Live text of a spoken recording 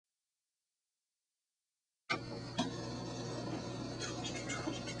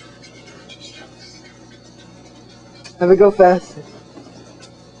Have it go fast.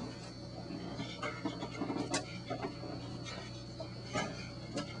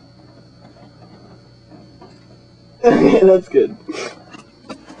 Okay, that's good.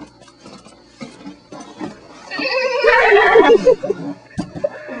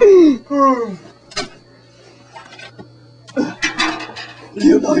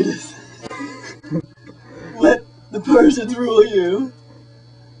 Leonidas, let the Persians rule you.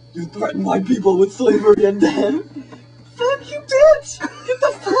 You threaten my people with slavery and death. Fuck you, bitch! Get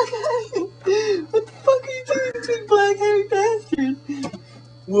the fuck out of here! What the fuck are you doing, you big black-haired bastard?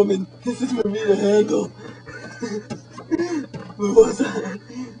 Woman, this is for me to handle. Where was I?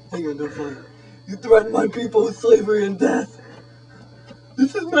 Hang on, don't fall. You threaten my people with slavery and death.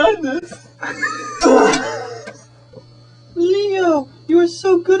 This is madness. Leo, you are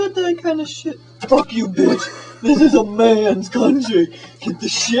so good at that kind of shit. Fuck you, bitch. This is a man's country. Get the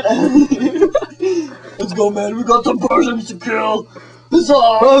shit out of here. Let's go, man. We got some Persians to kill.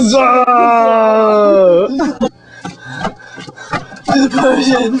 Huzzah! Huzzah! The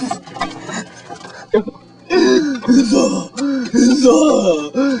Persians. Huzzah!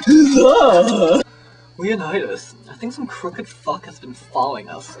 Huzzah! Huzzah! Leonidas, I think some crooked fuck has been following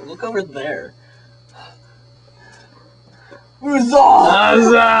us. Look over there.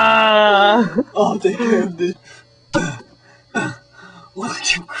 Huzzah! I'll take care of this.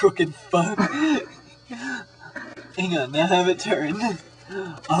 Look, you crooked fuck. Hang on, now have it turned.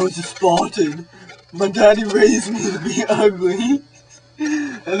 I was a Spartan. My daddy raised me to be ugly.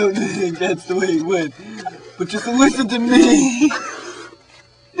 I don't think that's the way it went. But just listen to me.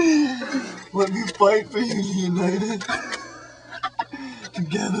 Let me fight for you, United.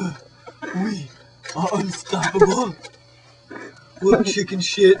 Together, we are unstoppable. Look, chicken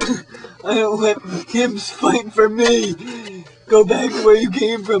shit. I don't let him's fight for me. Go back to where you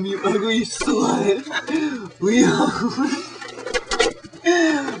came from, you ugly slut. Leo.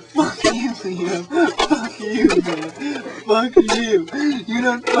 Fuck you, Leo. Fuck you, man. Fuck you. You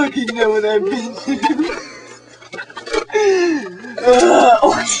don't fucking know what I've been through.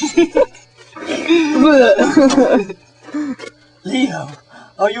 Oh shit. Leo,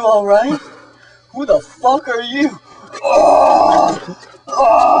 are you alright? Who the fuck are you?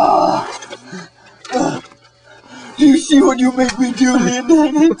 Do you see what you make me do,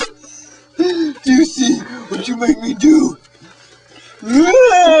 Leonidas? Do you see what you make me do?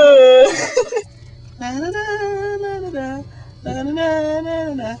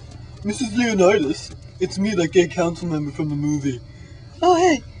 Mrs. Leonidas, it's me, that gay council member from the movie. Oh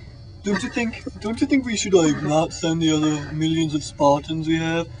hey, don't you think we should like not send the other millions of Spartans we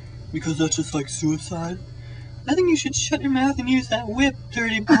have, because that's just like suicide? I think you should shut your mouth and use that whip,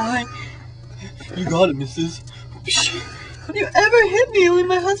 dirty boy. You got it, missus. Have you ever hit me? Only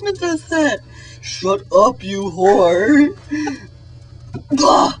my husband does that. Shut up, you whore.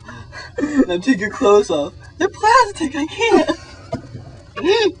 Now take your clothes off. They're plastic, I can't.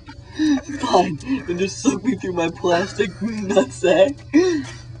 Fine, then just suck me through my plastic nutsack.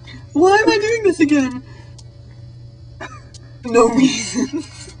 Why am I doing this again? No reason.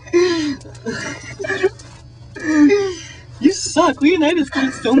 You suck. Leonidas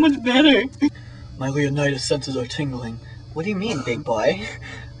did so much better. My Leonidas senses are tingling. What do you mean, big boy?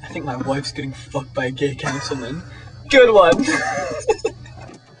 I think my wife's getting fucked by a gay councilman. Good one.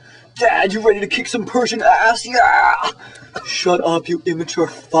 Dad, you ready to kick some Persian ass? Yeah! Shut up, you immature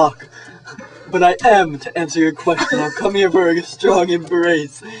fuck. But I am, to answer your question. I'll come here for a strong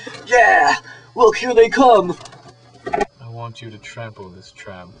embrace. Yeah! Look, here they come. I want you to trample this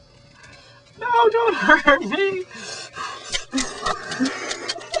tramp. No, don't hurt me!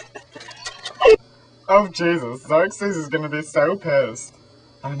 Oh Jesus, Xerxes is gonna be so pissed.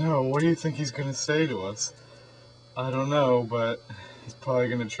 I know, what do you think he's gonna say to us? I don't know, but he's probably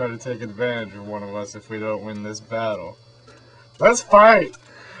gonna try to take advantage of one of us if we don't win this battle. Let's fight!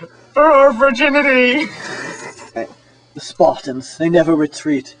 For our virginity! The Spartans, they never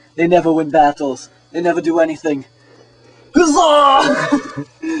retreat. They never win battles. They never do anything. Huzzah!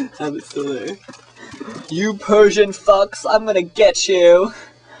 Have it still there. You Persian fucks, I'm gonna get you.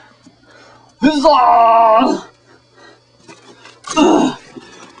 Huzzah!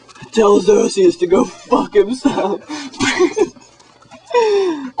 Tell Xerxes to go fuck himself.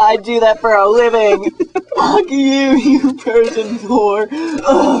 I do that for a living. Fuck you, you Persian whore.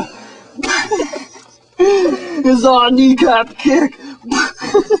 Huzzah, kneecap kick.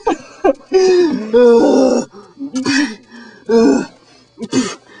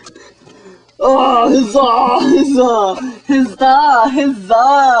 Oh, huzzah, huzzah, huzzah,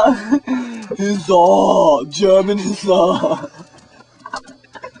 huzzah, German huzzah.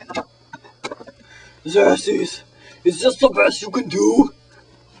 Xerxes, It's just the best you can do.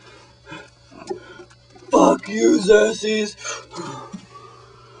 Fuck you, Xerxes.